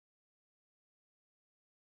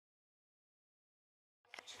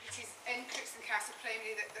Castle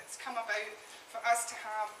Primary that's come about for us to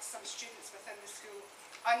have some students within the school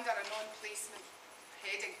under a non-placement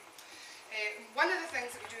heading. One of the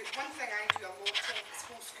things that we do, one thing I do a lot of is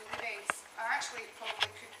whole school events. I actually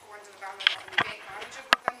probably could go under the banner of an event manager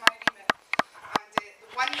within my remit. And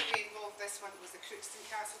the one that we involved this one was the Crookston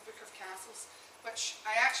Castle Book of Castles, which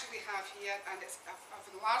I actually have here, and I've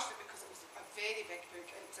enlarged it because it was a very big book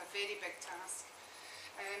and it's a very big task.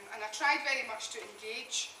 And I tried very much to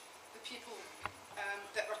engage the people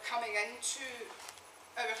that were coming into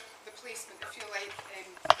the placement, if you like,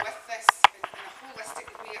 with this in a holistic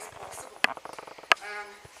way as possible.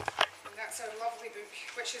 And that's our lovely book,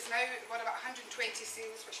 which is now got about 120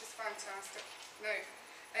 sales, which is fantastic. Now,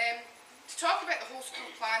 to talk about the whole school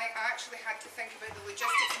planning, I actually had to think about the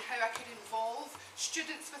logistics and how I could involve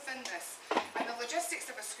students within this. And the logistics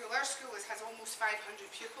of a school, our school has almost 500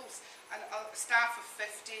 pupils and a staff of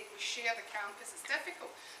 50. We share the campus, it's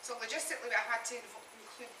difficult. So logistically I had to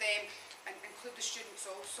include them and include the students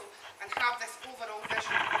also and have this overall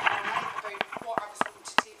vision about what I was going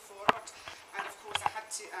to take forward. And of course I had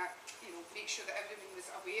to make sure that everyone was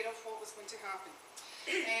aware of what was going to happen.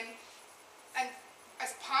 And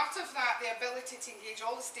as part of that, the ability to engage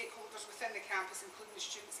all the stakeholders within the campus, including the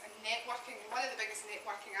students, and networking. And one of the biggest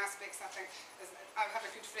networking aspects, I think, is I have a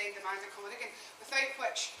good friend, Amanda Corrigan, without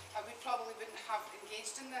which I probably wouldn't have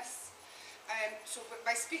engaged in this. So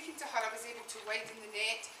by speaking to her, I was able to widen the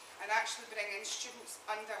net and actually bring in students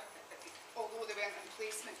under, although they weren't in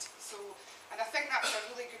placement. And I think that was a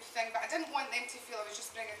really good thing, but I didn't want them to feel I was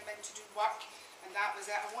just bringing them in to do work, and that was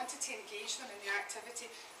it. I wanted to engage them in the activity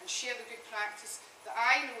and share the good practice that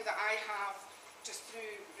I know that I have just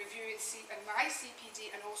through reviewing in my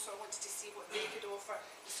CPD, and also I wanted to see what they could offer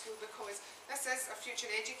the school, because this is our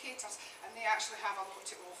future educators and they actually have a lot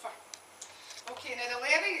to offer. Okay, now the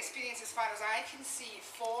learning experience, as far as I can see,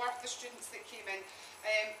 for the students that came in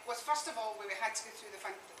was, first of all, where we had to go through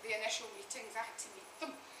the initial meetings. I had to meet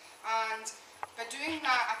them, and by doing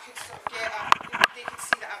that I could sort of they could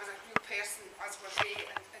see that I was a real person, as were they,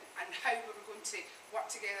 and how we were going to work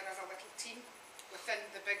together as a little team within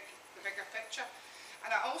the bigger picture.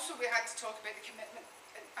 And we had to talk about the commitment,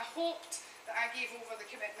 and I hoped that I gave over the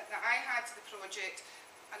commitment that I had to the project,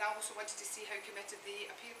 and I also wanted to see how committed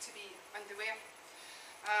they appeared to be, and they were.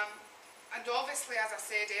 And obviously, as I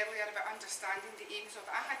said earlier about understanding the aims of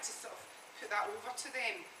it, I had to sort of put that over to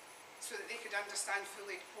them so that they could understand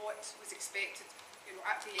fully what was expected,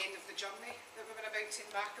 at the end of the journey that we were about to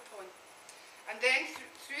embark upon. And then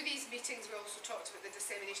through these meetings we also talked about the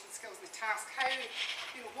dissemination skills and the task, how,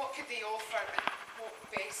 what could they offer and what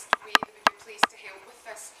best way that would be placed to help with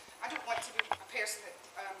this. I don't want to be a person that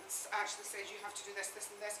actually says you have to do this, this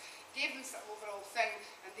and this. Gave them sort of overall thing,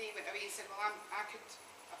 and they went away and said, well, I could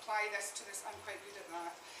apply this to this, I'm quite good at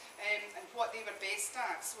that. And what they were best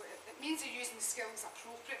at. So it means they're using the skills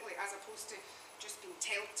appropriately as opposed to just being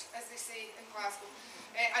telt, as they say in Glasgow.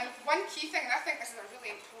 And one key thing, and I think this is a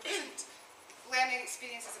really important learning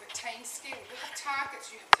experience, is about time scale. We have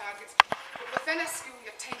targets, you have targets, but within a school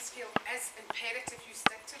your time scale is imperative, you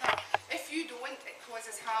stick to that. If you don't, it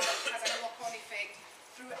causes harm, it has a knock-on effect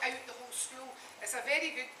throughout the whole school. It's a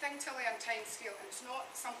very good thing to learn time scale, and it's not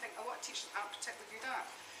something a lot of teachers aren't particularly good at.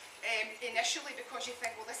 Initially, because you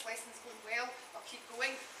think, well, this lesson's going well, I'll keep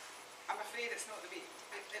going. I'm afraid it's not the way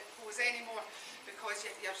it goes anymore, because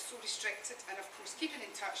you're so restricted. And of course keeping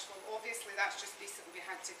in touch, well, obviously that's just basically we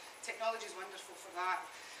had to, technology is wonderful for that,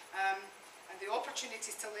 and the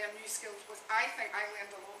opportunities to learn new skills was, I think I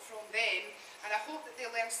learned a lot from them, and I hope that they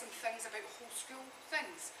learn some things about whole school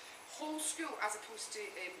things. Whole school as opposed to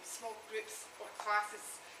small groups or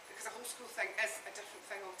classes, because a whole school thing is a different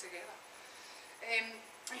thing altogether. And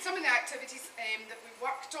some of the activities that we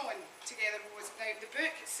worked on together was, now the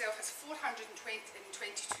book itself has 422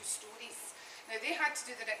 stories. Now they had to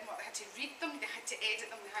do the written work, they had to read them, they had to edit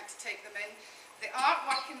them, they had to type them in. The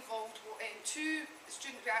artwork involved, two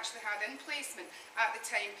students we actually had in placement at the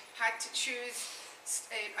time had to choose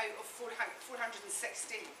out of 460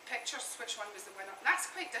 pictures which one was the winner. And that's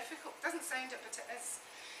quite difficult, doesn't sound it, but it is,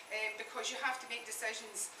 because you have to make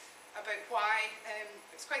decisions about why.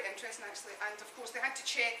 It's quite interesting actually, and of course they had to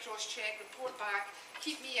check, cross-check, report back,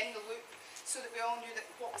 keep me in the loop so that we all knew that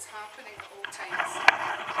what was happening at all times.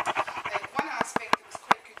 One aspect that was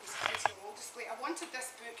quite good was creating a wall display. I wanted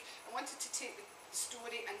this book, I wanted to take the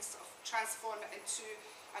story and sort of transform it into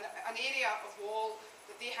an area of wall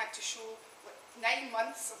that they had to show 9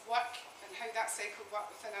 months of work and how that cycle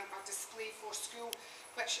worked within a display for school,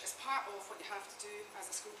 which is part of what you have to do as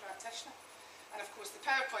a school practitioner. And of course the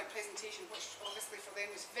PowerPoint presentation, which obviously for them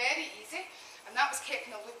was very easy, and that was kept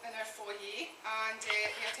in our foyer, and they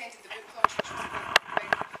attended the book launch, which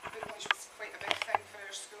was quite a big thing for our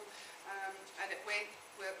school, and it went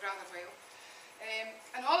rather well.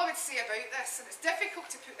 And all I would say about this, and it's difficult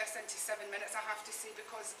to put this into 7 minutes, I have to say,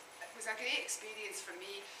 because it was a great experience for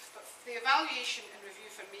me, but the evaluation and review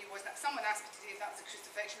for me was that someone asked me today if that was a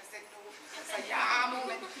crucifixion. I said no, it's a yeah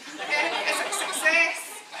moment. Is it a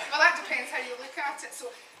success? Well, that depends how you look at it. So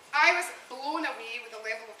I was blown away with the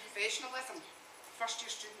level of professionalism. First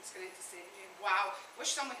year students going into secondary, wow,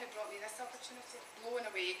 wish someone had brought me this opportunity, blown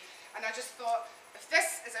away. And I just thought, if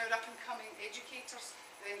this is our up and coming educators,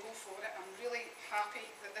 then go for it. I'm really happy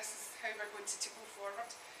that this is how we're going to go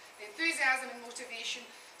forward. The enthusiasm and motivation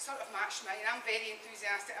sort of matched mine. I'm very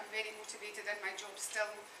enthusiastic, I'm very motivated in my job still,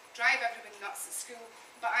 drive everyone nuts at school,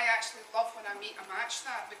 but I actually love when I meet a match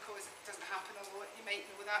that, because it doesn't happen a lot. You might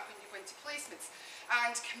know that when you go into placements.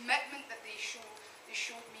 And commitment that they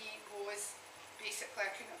showed me was basically,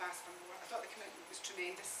 I couldn't have asked for more. I thought the commitment was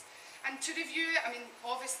tremendous. And to review it, I mean,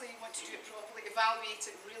 obviously you want to do it properly, evaluate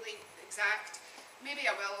it really exact. Maybe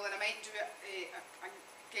I will, and I might do it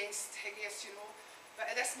against Higgins, you know. But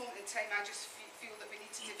at this moment in time, I just feel that we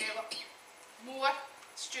need to develop more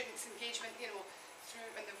students' engagement, you know, through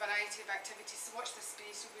in the variety of activities. So watch this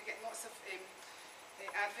space. So we get lots of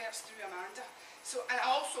adverts through Amanda. So, and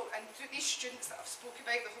also, and through these students that I've spoke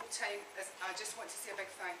about the whole time, I just want to say a big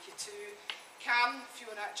thank you to Cam,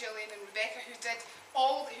 Fiona, Gillian and Rebecca, who did do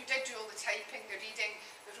all the typing, the reading,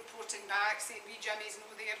 the reporting back, saying we Jimmy's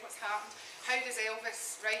know there, what's happened, how does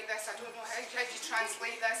Elvis write this, I don't know, how do you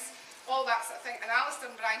translate this, all that sort of thing. And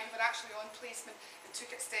Alistair and Brian, who were actually on placement and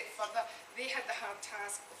took it a step further, they had the hard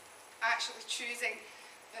task of actually choosing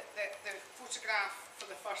the photograph for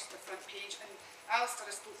the front page. And Alistair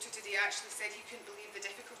I spoke to today actually said he couldn't believe the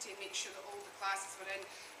difficulty in making sure that all the classes were in.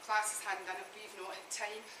 Classes hadn't done it, we've not had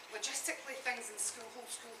time. Logistically, things in school, whole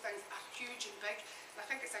school things are huge and big. And I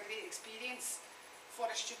think it's a great experience for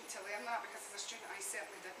a student to learn that, because as a student I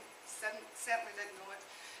certainly did not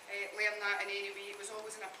learn that in any way. It was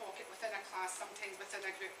always in a pocket within a class, sometimes within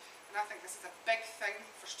a group. And I think this is a big thing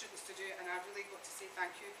for students to do, and I really got to say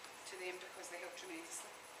thank you to them because they helped tremendously.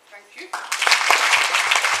 Thank you.